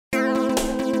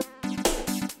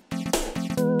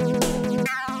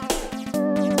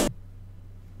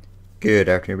Good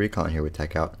afternoon, everybody. Colin here with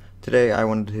Techout. Today I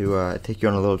wanted to take you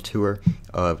on a little tour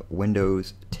of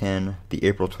Windows 10, the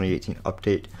April 2018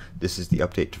 update. This is the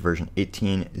update to version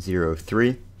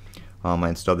 18.03. I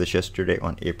installed this yesterday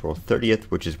on April 30th,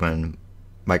 which is when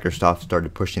Microsoft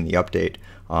started pushing the update.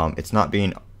 It's not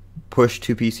being pushed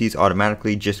to PCs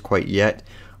automatically just quite yet,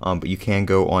 but you can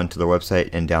go onto the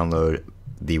website and download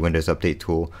the Windows Update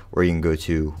tool, or you can go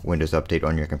to Windows Update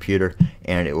on your computer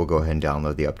and it will go ahead and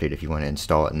download the update if you want to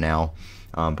install it now.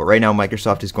 But right now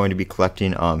Microsoft is going to be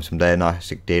collecting some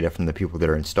diagnostic data from the people that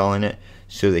are installing it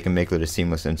so they can make it a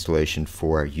seamless installation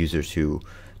for users who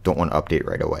don't want to update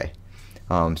right away.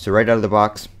 So right out of the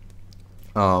box,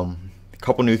 a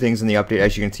couple new things in the update.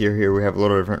 As you can see here, we have a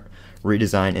little different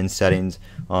redesign in settings.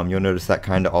 You'll notice that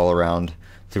kind of all around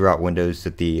throughout Windows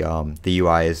that the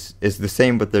UI is the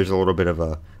same, but there's a little bit of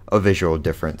a visual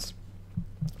difference.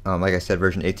 Like I said,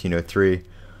 version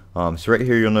 18.03. So right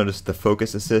here you'll notice the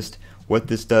focus assist. What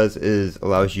this does is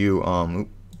allows you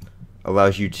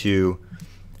to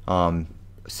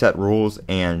set rules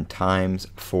and times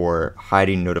for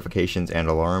hiding notifications and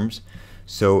alarms.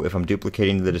 So if I'm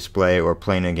duplicating the display or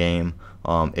playing a game,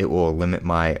 it will limit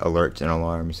my alerts and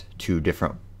alarms to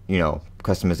different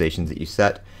customizations that you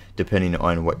set depending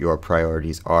on what your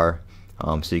priorities are.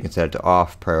 So you can set it to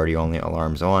off, priority only,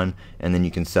 alarms on, and then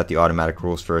you can set the automatic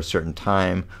rules for a certain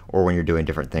time or when you're doing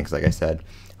different things, like I said.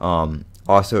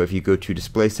 Also, if you go to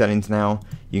display settings now,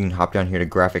 you can hop down here to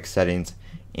graphics settings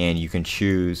and you can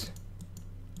choose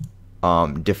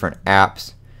different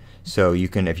apps. So you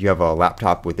can, if you have a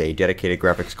laptop with a dedicated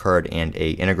graphics card and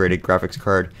a integrated graphics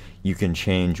card, you can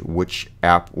change which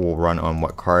app will run on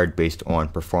what card based on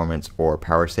performance or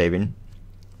power saving.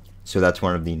 So that's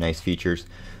one of the nice features.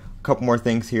 A couple more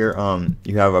things here.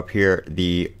 You have up here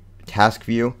the task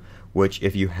view, which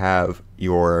if you have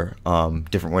your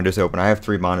different windows open, I have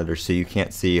 3 monitors so you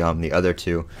can't see the other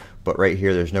 2, but right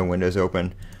here there's no windows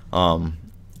open.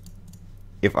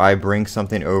 If I bring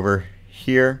something over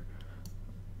here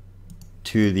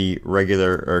to the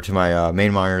regular, or to my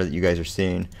main monitor that you guys are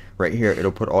seeing right here,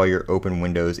 it'll put all your open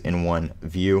windows in one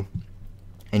view.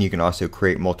 And you can also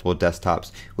create multiple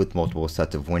desktops with multiple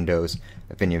sets of windows.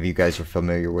 If any of you guys are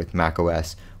familiar with Mac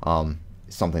OS,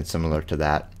 something similar to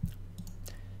that.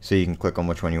 So you can click on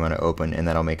which one you want to open and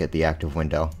that'll make it the active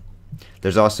window.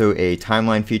 There's also a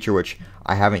timeline feature which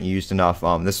I haven't used enough.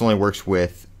 This only works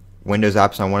with Windows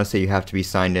apps. I want to say you have to be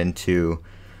signed into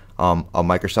a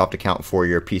Microsoft account for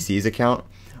your PC's account.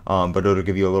 But it'll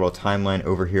give you a little timeline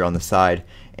over here on the side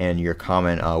and your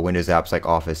common Windows apps like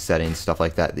Office settings, stuff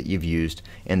like that that you've used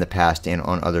in the past and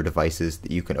on other devices that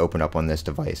you can open up on this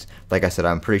device. Like I said,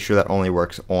 I'm pretty sure that only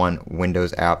works on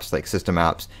Windows apps like system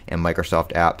apps and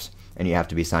Microsoft apps, and you have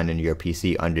to be signed into your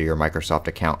PC under your Microsoft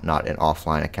account, not an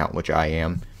offline account, which I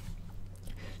am.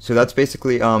 So that's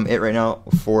basically it right now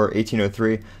for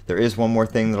 18.03. There is one more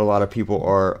thing that a lot of people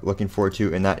are looking forward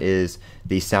to, and that is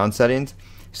the sound settings.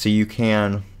 So you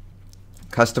can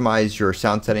customize your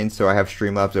sound settings. So I have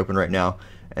Streamlabs open right now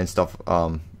and stuff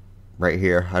right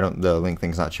here. The link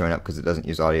thing's not showing up because it doesn't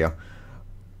use audio.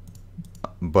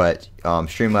 But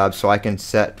Streamlabs, so I can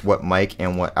set what mic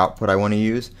and what output I want to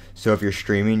use. So if you're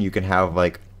streaming, you can have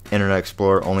like Internet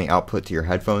Explorer only output to your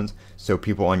headphones, so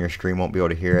people on your stream won't be able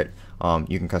to hear it.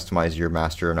 You can customize your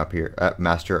master and up here,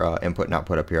 input and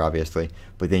output up here, obviously.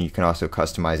 But then you can also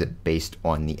customize it based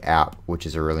on the app, which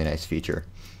is a really nice feature.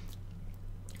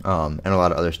 And a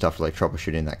lot of other stuff like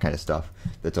troubleshooting, that kind of stuff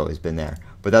that's always been there.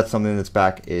 But that's something that's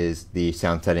back, is the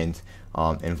sound settings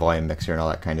and volume mixer and all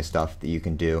that kind of stuff that you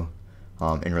can do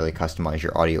and really customize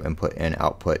your audio input and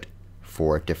output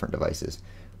for different devices.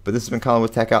 But this has been Colin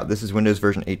with Techout. This is Windows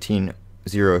version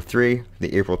 18.03,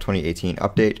 the April 2018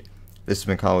 update. This has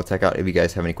been Colin with Techout. If you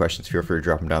guys have any questions, feel free to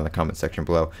drop them down in the comment section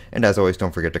below. And as always,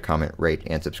 don't forget to comment, rate,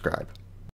 and subscribe.